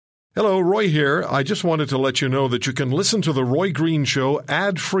Hello, Roy here. I just wanted to let you know that you can listen to The Roy Green Show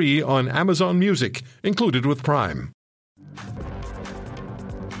ad-free on Amazon Music, included with Prime.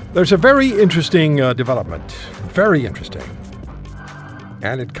 There's a very interesting development. Very interesting.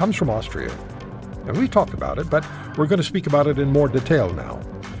 And it comes from Austria. And we've talked about it, but we're going to speak about it in more detail now.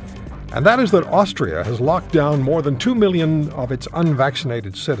 And that is that Austria has locked down more than 2 million of its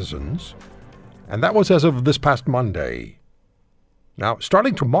unvaccinated citizens. And that was as of this past Monday. Now,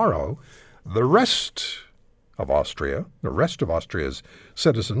 starting tomorrow, the rest of Austria's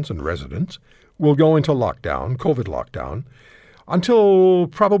citizens and residents will go into lockdown, COVID lockdown, until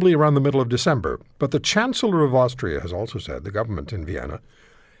probably around the middle of December. But the Chancellor of Austria has also said, the government in Vienna,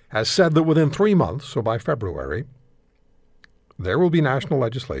 has said that within 3 months, so by February, there will be national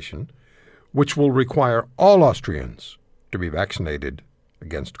legislation which will require all Austrians to be vaccinated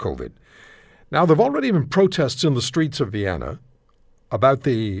against COVID. Now, there have already been protests in the streets of Vienna about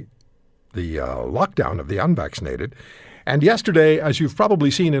the lockdown of the unvaccinated. And yesterday, as you've probably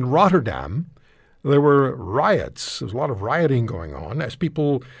seen in Rotterdam, there were riots. There was a lot of rioting going on as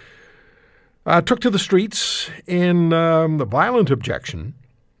people took to the streets in the violent objection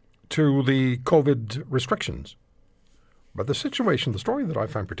to the COVID restrictions. But the story that I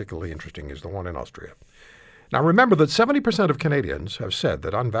find particularly interesting is the one in Austria. Now, remember that 70% of Canadians have said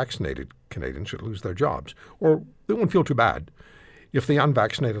that unvaccinated Canadians should lose their jobs, or they won't feel too bad if the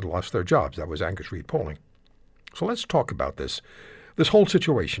unvaccinated lost their jobs. That was Angus Reid polling. So let's talk about this whole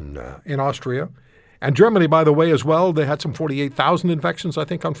situation in Austria. And Germany, by the way, as well. They had some 48,000 infections, I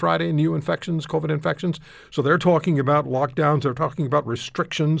think, on Friday, new infections, COVID infections. So they're talking about lockdowns. They're talking about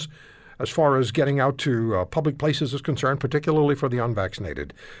restrictions as far as getting out to public places is concerned, particularly for the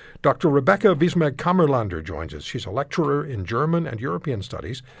unvaccinated. Dr. Rebecca Wiesmeck-Kammerlander joins us. She's a lecturer in German and European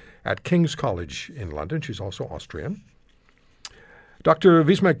Studies at King's College in London. She's also Austrian. Dr.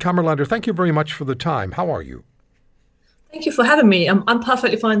 Wiesmeck-Kammerlander, thank you very much for the time. How are you? Thank you for having me. I'm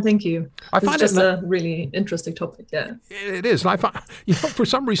perfectly fine, thank you. It's just a really interesting topic, yeah. It is. And I find, for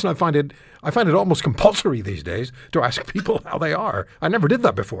some reason, I find it almost compulsory these days to ask people how they are. I never did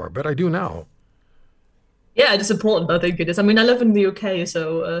that before, but I do now. Yeah, it is important. I think it is. I mean, I live in the UK,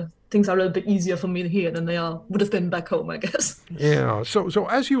 so things are a little bit easier for me here than they would have been back home, I guess. Yeah. So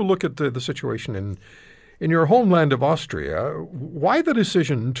as you look at the situation in your homeland of Austria, why the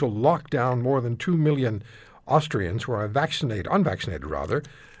decision to lock down more than 2 million Austrians who are unvaccinated rather,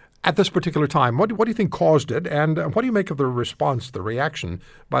 at this particular time? What do you think caused it, and what do you make of the response, the reaction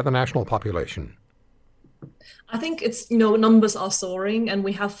by the national population? I think it's, numbers are soaring, and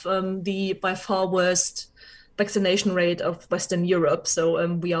we have the by far worst vaccination rate of Western Europe. So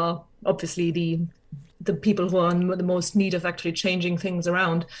we are obviously the people who are in the most need of actually changing things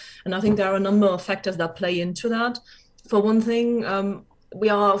around. And I think there are a number of factors that play into that. For one thing, we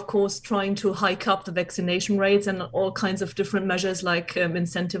are, of course, trying to hike up the vaccination rates and all kinds of different measures like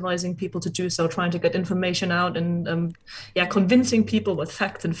incentivizing people to do so, trying to get information out and convincing people with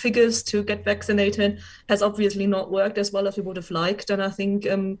facts and figures to get vaccinated has obviously not worked as well as we would have liked. And I think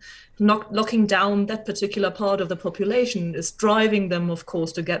not locking down that particular part of the population is driving them, of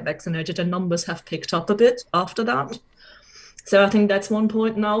course, to get vaccinated, and numbers have picked up a bit after that. So I think that's one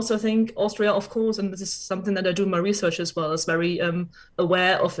point. And I also think Austria, of course, and this is something that I do in my research as well, is very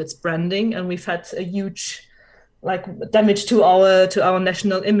aware of its branding. And we've had a huge damage to our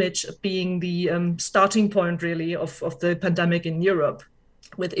national image, being the starting point, really, of the pandemic in Europe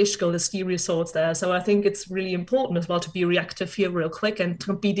with Ischgl, the ski resorts there. So I think it's really important as well to be reactive here real quick and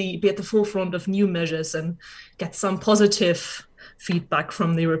to be at the forefront of new measures and get some positive feedback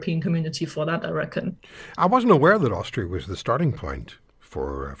from the European community for that, I reckon. I wasn't aware that Austria was the starting point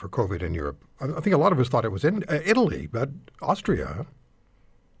for COVID in Europe. I think a lot of us thought it was in Italy, but Austria.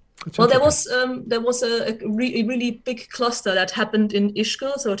 Well, there was a really big cluster that happened in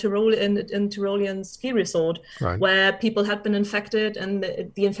Ischgl, so in Tyrolean ski resort, right, where people had been infected, and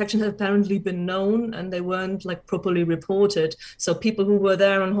the infection had apparently been known, and they weren't properly reported. So people who were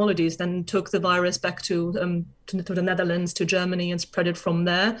there on holidays then took the virus back to the Netherlands, to Germany, and spread it from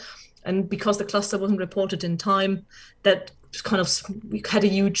there. And because the cluster wasn't reported in time, that kind of had a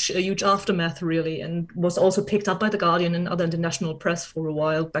huge aftermath, really, and was also picked up by The Guardian and other international press for a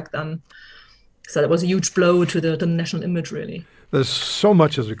while back then. So that was a huge blow to the national image, really. There's so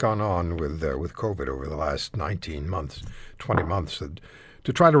much has gone on with COVID over the last 19 months, 20 months, that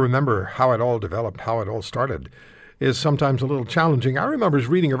to try to remember how it all developed, how it all started, is sometimes a little challenging. I remember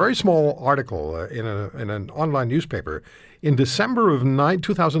reading a very small article in an online newspaper in December of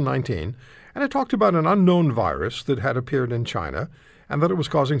 2019, and it talked about an unknown virus that had appeared in China and that it was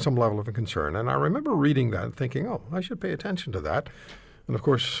causing some level of concern. And I remember reading that and thinking, oh, I should pay attention to that. And of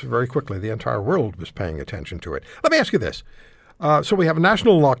course, very quickly, the entire world was paying attention to it. Let me ask you this. So we have a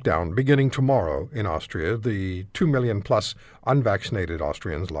national lockdown beginning tomorrow in Austria. The 2 million plus unvaccinated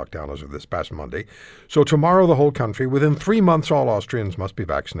Austrians locked down as of this past Monday. So tomorrow, the whole country, within 3 months, all Austrians must be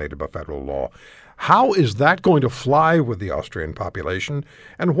vaccinated by federal law. How is that going to fly with the Austrian population?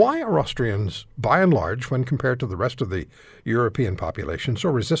 And why are Austrians, by and large, when compared to the rest of the European population, so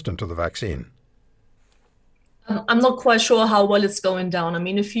resistant to the vaccine? I'm not quite sure how well it's going down. I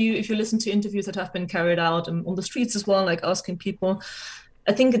mean, if you listen to interviews that have been carried out on the streets as well, like asking people,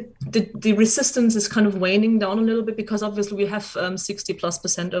 I think the resistance is kind of waning down a little bit, because obviously we have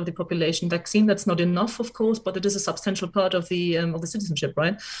 60+% of the population vaccine. That's not enough, of course, but it is a substantial part of the citizenship,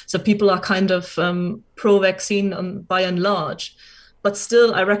 right? So people are kind of pro-vaccine by and large. But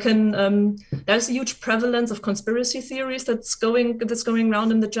still, I reckon there's a huge prevalence of conspiracy theories that's going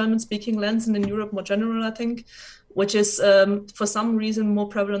around in the German-speaking lands and in Europe more general, I think, which is for some reason more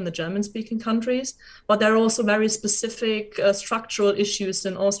prevalent in the German-speaking countries. But there are also very specific structural issues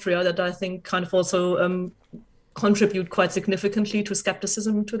in Austria that I think kind of also contribute quite significantly to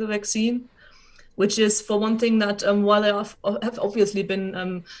skepticism to the vaccine, which is, for one thing, that while there have obviously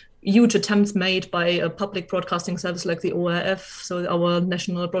been huge attempts made by a public broadcasting service like the ORF, so our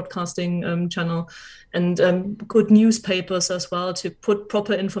national broadcasting channel, and good newspapers as well to put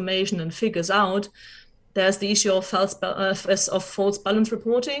proper information and figures out, there's the issue of false balance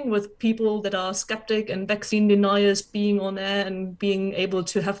reporting, with people that are skeptic and vaccine deniers being on air and being able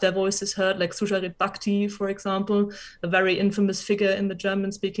to have their voices heard, like Sucharit Bhakti, for example, a very infamous figure in the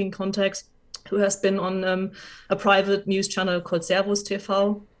German-speaking context, who has been on a private news channel called Servus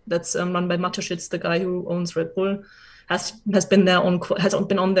TV, that's run by Mateschitz, the guy who owns Red Bull, has been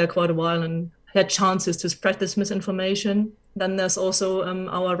on there quite a while and had chances to spread this misinformation. Then there's also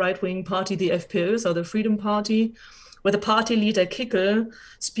our right-wing party, the FPÖ, so the Freedom Party, with the party leader Kickel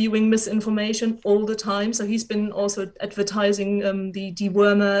spewing misinformation all the time. So he's been also advertising the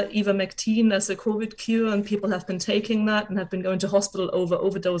dewormer ivermectin as a COVID cure, and people have been taking that and have been going to hospital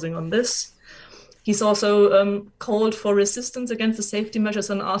overdosing on this. He's also called for resistance against the safety measures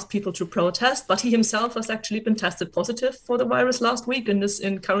and asked people to protest, but he himself has actually been tested positive for the virus last week and is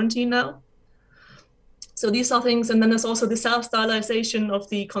in quarantine now. So these are things, and then there's also the self-stylization of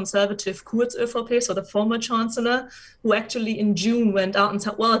the conservative Kurz ÖVP, so the former chancellor, who actually in June went out and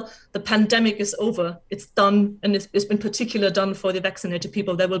said, well, the pandemic is over, it's done, and it's in particular done for the vaccinated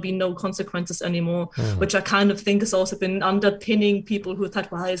people. There will be no consequences anymore, which I kind of think has also been underpinning people who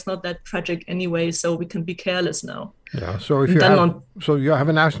thought, well, it's not that tragic anyway, so we can be careless now. Yeah, so if you have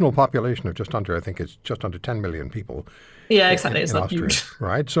a national population of just under 10 million people. Yeah, exactly. It's not Austria, huge,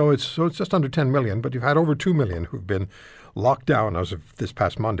 right? So it's just under 10 million, but you've had over 2 million who've been locked down as of this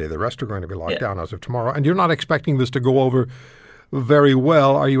past Monday. The rest are going to be locked down as of tomorrow, and you're not expecting this to go over very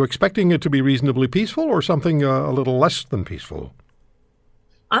well. Are you expecting it to be reasonably peaceful, or something a little less than peaceful?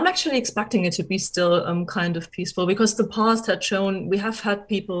 I'm actually expecting it to be still kind of peaceful, because the past had shown we have had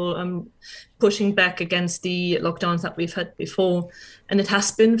people pushing back against the lockdowns that we've had before, and it has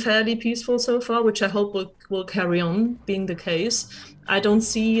been fairly peaceful so far, which I hope will carry on being the case. I don't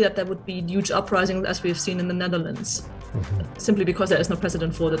see that there would be huge uprisings as we've seen in the Netherlands, simply because there is no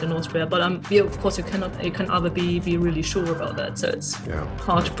precedent for that in Austria. But of course, you can never be really sure about that, so it's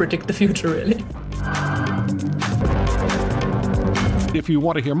hard to predict the future, really. If you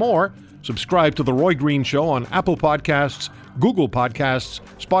want to hear more, subscribe to The Roy Green Show on Apple Podcasts, Google Podcasts,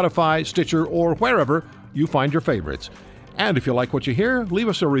 Spotify, Stitcher, or wherever you find your favorites. And if you like what you hear, leave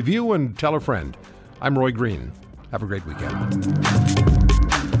us a review and tell a friend. I'm Roy Green. Have a great weekend.